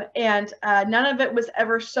 And none of it was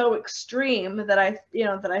ever so extreme that I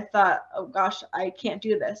thought, oh gosh, I can't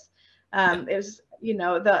do this. It was,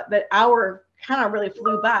 the hour kind of really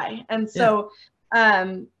flew by. And so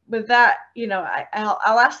With that,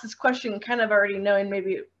 I'll ask this question kind of already knowing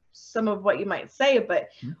maybe some of what you might say, but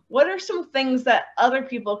what are some things that other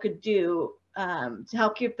people could do to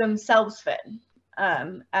help keep themselves fit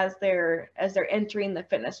as they're entering the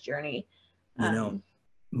fitness journey?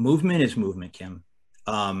 Movement is movement, Kim.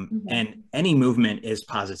 And any movement is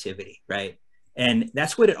positivity, right? And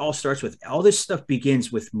that's what it all starts with. All this stuff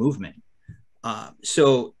begins with movement.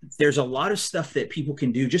 So there's a lot of stuff that people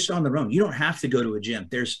can do just on their own. You don't have to go to a gym.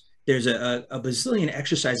 There's a bazillion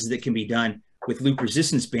exercises that can be done with loop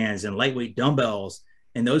resistance bands and lightweight dumbbells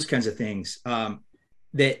and those kinds of things. That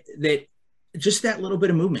just that little bit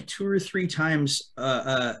of movement 2 or 3 times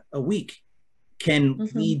a week can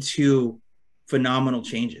lead to phenomenal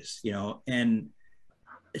changes, and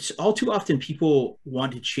it's all too often people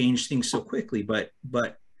want to change things so quickly, but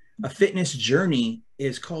a fitness journey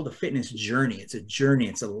is called a fitness journey. It's a journey.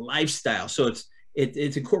 It's a lifestyle. So it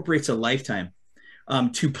incorporates a lifetime.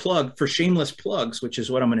 To plug for shameless plugs, which is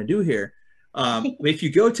what I'm going to do here. If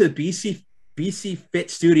you go to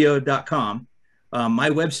bcfitstudio.com, my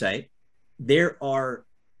website, there are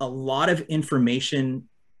a lot of information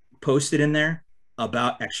posted in there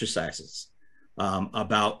about exercises,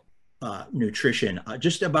 about nutrition,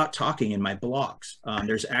 just about talking in my blogs.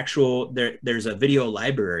 There's a video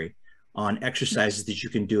library on exercises that you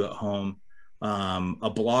can do at home, a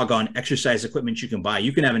blog on exercise equipment you can buy.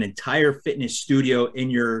 You can have an entire fitness studio in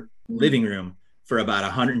your living room for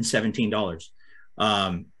about $117.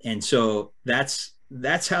 And so that's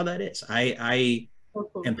how that is. I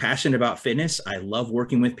am passionate about fitness. I love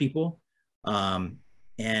working with people. And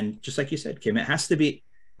just like you said, Kim, it has to be,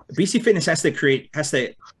 BC Fitness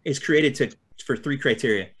is created for 3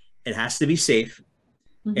 criteria. It has to be safe,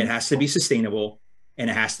 it has to be sustainable, and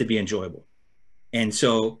it has to be enjoyable. And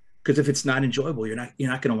so, because if it's not enjoyable, you're not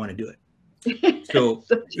going to want to do it. So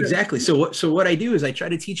exactly. So what I do is I try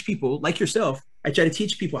to teach people like yourself. I try to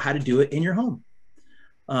teach people how to do it in your home,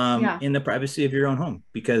 in the privacy of your own home,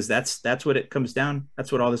 because that's what it comes down.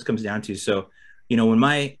 That's what all this comes down to. So, when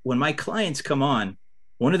my clients come on,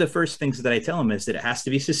 one of the first things that I tell them is that it has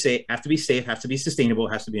to be safe, has to be sustainable,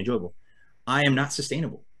 has to be enjoyable. I am not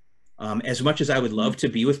sustainable. As much as I would love to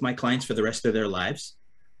be with my clients for the rest of their lives,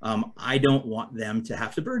 I don't want them to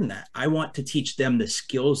have to burden that. I want to teach them the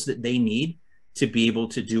skills that they need to be able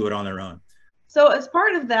to do it on their own. So as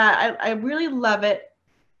part of that, I really love it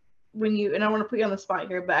when you, and I want to put you on the spot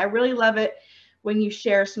here, but I really love it when you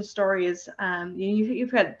share some stories.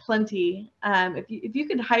 You've had plenty. If you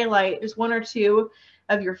could highlight just 1 or 2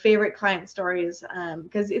 of your favorite client stories,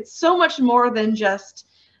 because it's so much more than just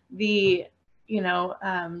the,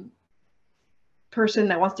 person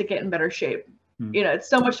that wants to get in better shape. It's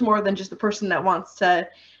so much more than just the person that wants to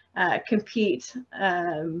compete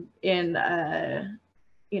in a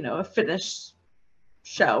fitness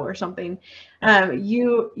show or something.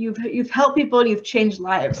 You've helped people and you've changed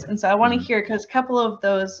lives, and so I want to hear, because a couple of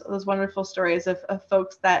those wonderful stories of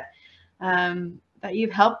folks that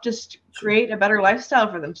you've helped just create a better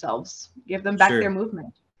lifestyle for themselves, give them back their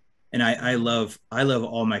movement. And I love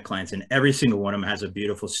all my clients, and every single one of them has a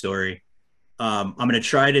beautiful story. I'm going to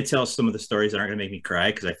try to tell some of the stories that aren't going to make me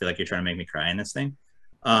cry, because I feel like you're trying to make me cry in this thing.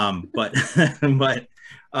 But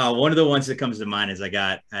one of the ones that comes to mind is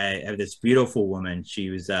I have this beautiful woman.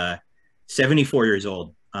 She was 74 years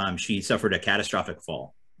old. She suffered a catastrophic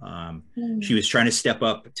fall. She was trying to step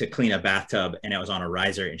up to clean a bathtub, and it was on a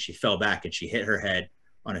riser, and she fell back and she hit her head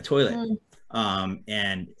on a toilet,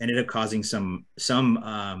 and ended up causing some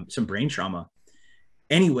brain trauma.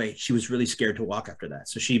 Anyway, she was really scared to walk after that.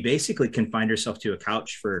 So she basically confined herself to a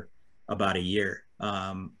couch for about a year.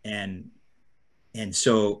 And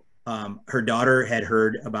so her daughter had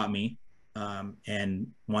heard about me and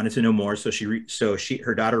wanted to know more. So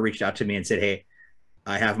her daughter reached out to me and said, "Hey,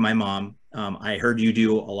 I have my mom. I heard you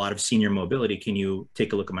do a lot of senior mobility. Can you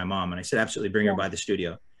take a look at my mom?" And I said, "Absolutely, bring her by the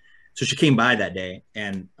studio." So she came by that day,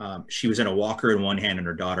 and she was in a walker in one hand and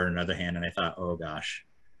her daughter in another hand. And I thought, oh gosh,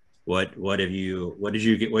 what are you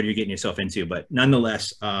getting yourself into? But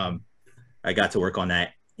nonetheless, I got to work on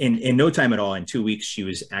that in no time at all. In 2 weeks, she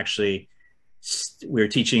was actually, we were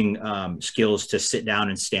teaching skills to sit down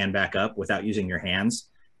and stand back up without using your hands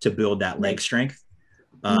to build that leg strength.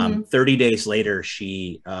 30 days later,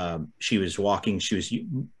 she was walking. She was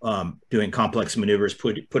doing complex maneuvers,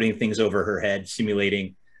 putting things over her head,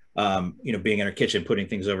 simulating, being in her kitchen, putting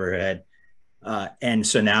things over her head. And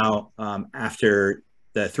so now, after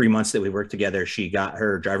the 3 months that we worked together, she got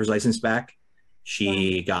her driver's license back.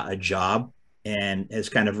 She got a job and has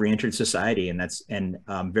kind of re-entered society. And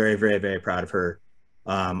I'm very, very, very proud of her.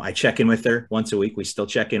 I check in with her once a week. We still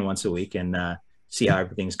check in once a week, and see how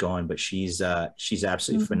everything's going. But she's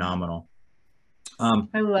absolutely phenomenal.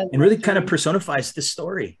 I love and really that kind of journey. personifies the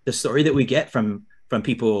story that we get from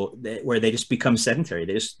people where they just become sedentary.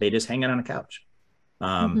 They just hang out on a couch.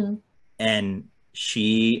 And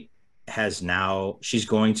she's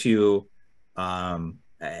going to,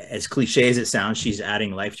 as cliche as it sounds, she's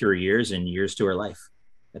adding life to her years and years to her life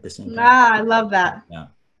at the same time. I love that.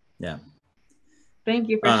 Yeah. Thank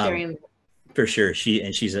you for sharing. For sure.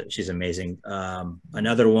 She's amazing.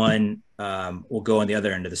 Another one, will go on the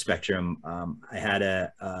other end of the spectrum. I had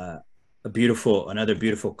another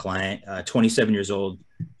beautiful client, 27 years old.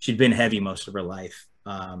 She'd been heavy most of her life.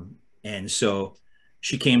 And so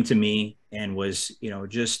she came to me and was,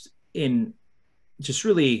 just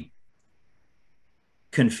really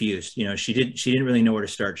confused. She didn't really know where to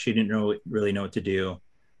start. She didn't really know what to do.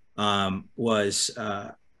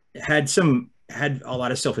 Had a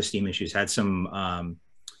lot of self-esteem issues, had some,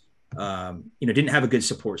 didn't have a good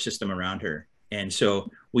support system around her. And so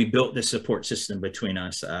we built this support system between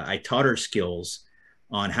us. I taught her skills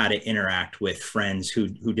on how to interact with friends who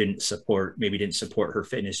didn't support her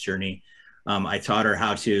fitness journey. I taught her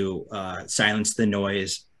how to silence the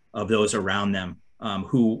noise of those around them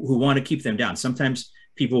who want to keep them down. Sometimes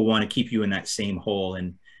people want to keep you in that same hole.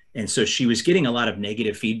 And so she was getting a lot of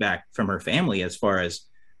negative feedback from her family as far as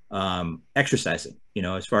exercising,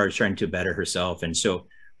 as far as trying to better herself. And so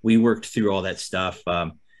we worked through all that stuff.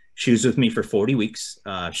 She was with me for 40 weeks.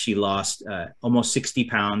 She lost almost 60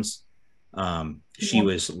 pounds. She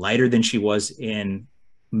was lighter than she was in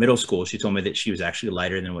middle school. She told me that she was actually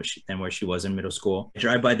lighter than where she was in middle school. I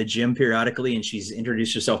drive by the gym periodically, and she's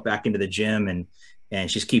introduced herself back into the gym,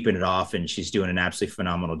 and she's keeping it off, and she's doing an absolutely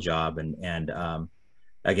phenomenal job. And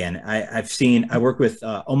again, I work with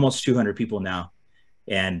almost 200 people now,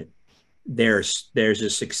 and there's a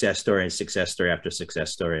success story after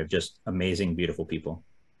success story of just amazing, beautiful people.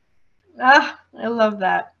 I love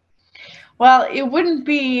that. Well, it wouldn't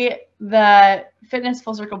be the Fitness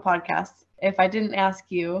Full Circle podcast if I didn't ask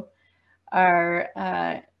you our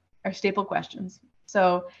staple questions.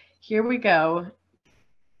 So here we go.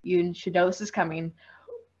 You should know this is coming.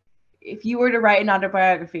 If you were to write an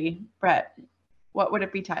autobiography, Brett, what would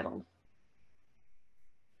it be titled?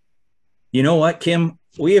 You know what, Kim?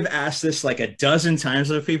 We have asked this like a dozen times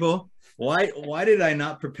of people. Why did I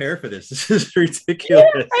not prepare for this? This is ridiculous.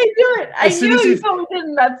 Yeah, I knew it. I knew you told me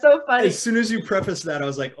didn't. That's so funny. As soon as you prefaced that, I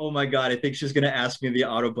was like, oh my God, I think she's going to ask me the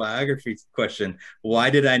autobiography question.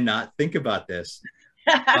 Why did I not think about this?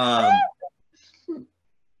 I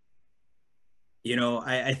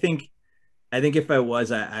think if I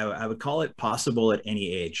was, I would call it Possible at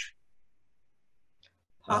Any Age.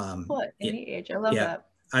 Possible at any age. I love that.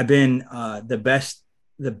 I've been the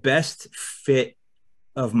best fit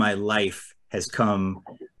of my life has come.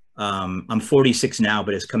 I'm 46 now,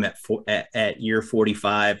 but it's come at year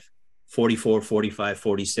 45, 44, 45,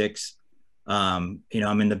 46. I'm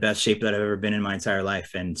in the best shape that I've ever been in my entire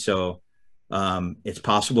life. And so it's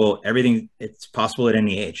possible. It's possible at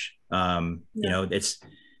any age. It's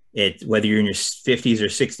whether you're in your 50s or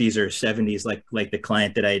 60s or 70s, like the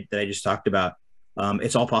client that I just talked about.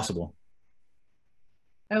 It's all possible.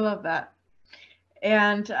 I love that.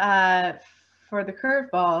 And for the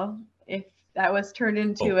curveball, if that was turned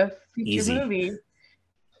into a future movie,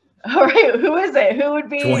 all right, who is it? Who would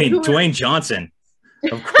be Dwayne Johnson?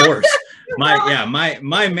 Of course. my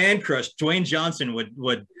man crush, Dwayne Johnson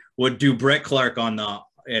would do Brett Clark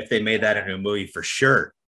if they made that into a movie for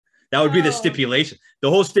sure. That would be the stipulation. The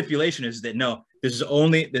whole stipulation is that no, this is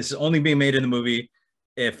only being made in the movie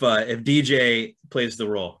if DJ plays the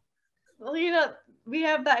role. Well, we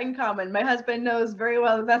have that in common. My husband knows very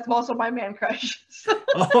well that that's also my man crush.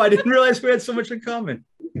 Oh, I didn't realize we had so much in common.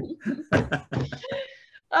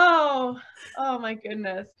 Oh my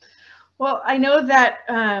goodness. Well, I know that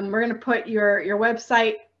we're going to put your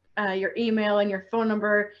website, your email, and your phone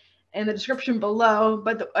number in the description below.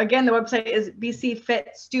 But again, the website is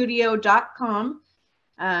bcfitstudio.com.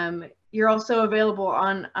 You're also available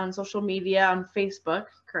on social media, on Facebook,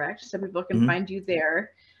 correct? So people can find you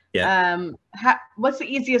there. Yeah. What's the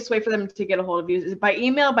easiest way for them to get a hold of you? Is it by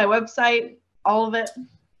email, by website, all of it?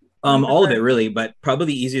 All of it really, but probably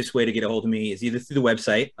the easiest way to get a hold of me is either through the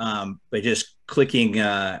website, by just clicking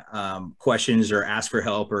questions or ask for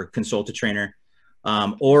help or consult a trainer,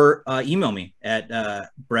 or email me at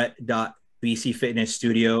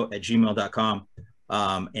brett.bcfitnessstudio@gmail.com.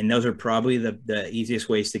 And those are probably the easiest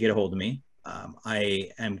ways to get a hold of me. I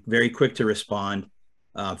am very quick to respond.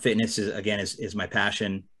 Fitness is my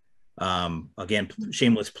passion. Again,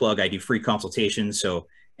 shameless plug, I do free consultations. So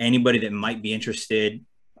anybody that might be interested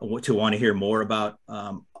to want to hear more about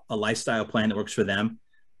a lifestyle plan that works for them.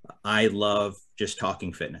 I love just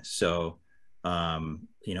talking fitness. So,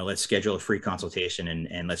 let's schedule a free consultation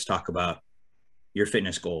and let's talk about your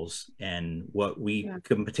fitness goals and what we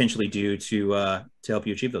can potentially do to help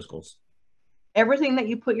you achieve those goals. Everything that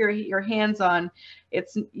you put your hands on,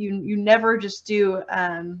 it's you never just do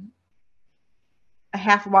a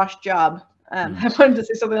half-washed job. I wanted to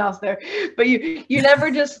say something else there, but you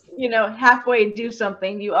never just halfway do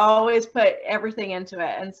something. You always put everything into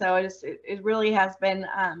it, and so it really has been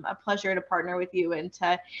a pleasure to partner with you and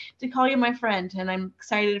to call you my friend. And I'm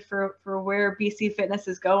excited for where BC Fitness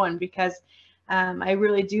is going, because I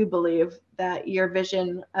really do believe that your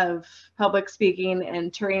vision of public speaking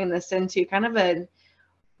and turning this into kind of a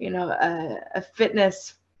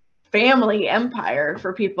fitness family empire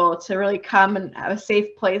for people to really come and have a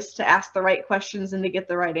safe place to ask the right questions and to get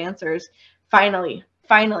the right answers. Finally,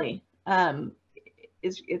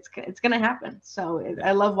 it's going to happen. So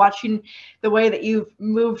I love watching the way that you've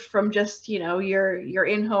moved from just, your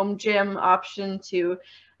in-home gym option to,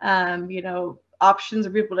 options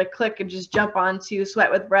for people to click and just jump onto Sweat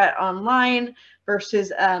with Brett online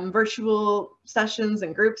versus virtual sessions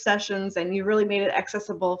and group sessions, and you really made it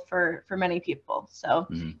accessible for many people. So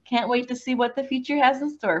can't wait to see what the future has in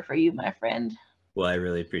store for you, my friend. Well, I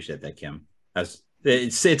really appreciate that, Kim.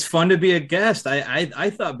 It's fun to be a guest. I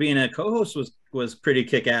thought being a co-host was pretty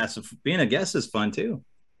kick-ass. Being a guest is fun too.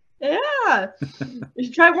 Yeah, you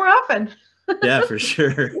should try more often. Yeah, for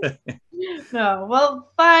sure. No,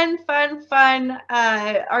 well, fun.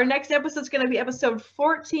 Our next episode is going to be episode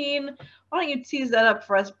 14. Why don't you tease that up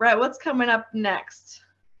for us, Brett? What's coming up next?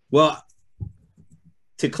 Well,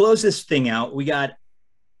 to close this thing out,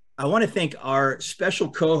 I want to thank our special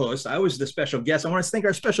co-host. I was the special guest. I want to thank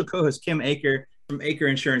our special co-host, Kim Aker from Aker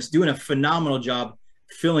Insurance, doing a phenomenal job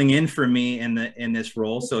filling in for me in this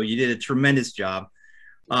role. So you did a tremendous job.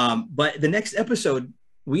 But the next episode,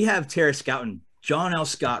 we have Tara Scouten, John L.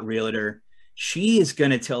 Scott Realtor. She is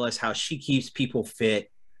going to tell us how she keeps people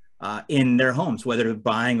fit in their homes, whether they're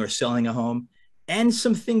buying or selling a home, and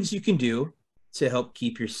some things you can do to help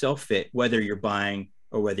keep yourself fit, whether you're buying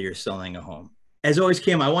or whether you're selling a home. As always,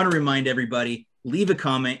 Kim, I want to remind everybody, leave a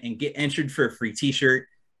comment and get entered for a free t-shirt.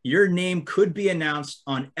 Your name could be announced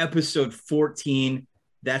on episode 14.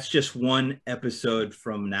 That's just one episode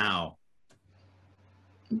from now.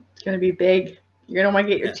 It's going to be big. You're going to want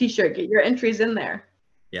to get your t-shirt, get your entries in there.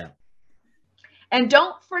 Yeah. And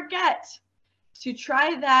don't forget to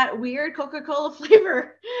try that weird Coca-Cola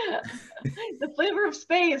flavor, the flavor of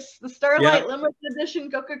space, the Starlight Limited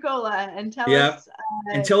Edition Coca-Cola, and tell us.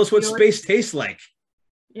 And tell us what space tastes like.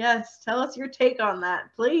 Yes, tell us your take on that,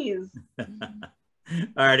 please. All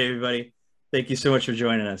right, everybody. Thank you so much for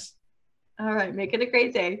joining us. All right, make it a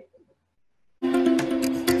great day.